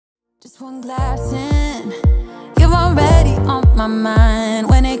Just one glass in, you're already on my mind.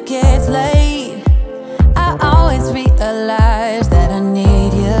 When it gets late, I always realize that I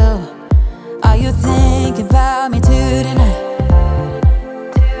need you. Are you thinking about me too tonight?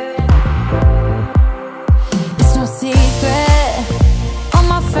 It's no secret, all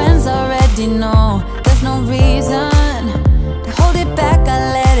my friends already know. There's no reason to hold it back,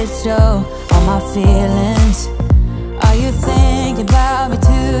 I let it show. All my feelings, are you thinking about me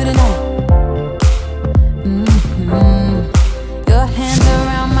too tonight? Your hands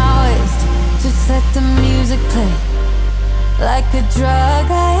around my waist, just let the music play. Like a drug,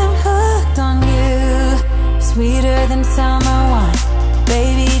 I am hooked on you. Sweeter than summer wine,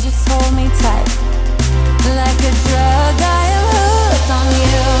 baby, just hold me tight. Like a drug, I am hooked on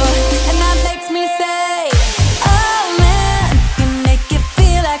you. And that makes me say, oh man, you make it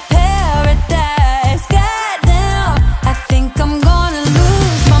feel like paradise. Goddamn, I think I'm gonna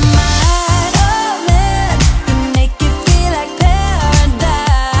lose my mind. Oh man, you make it feel like paradise.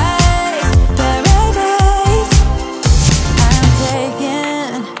 Paradise. I'm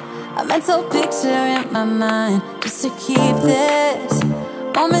taking a mental picture in my mind, just to keep this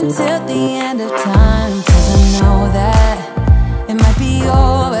moment till the end of time. 'Cause I know that it might be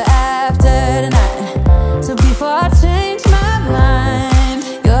over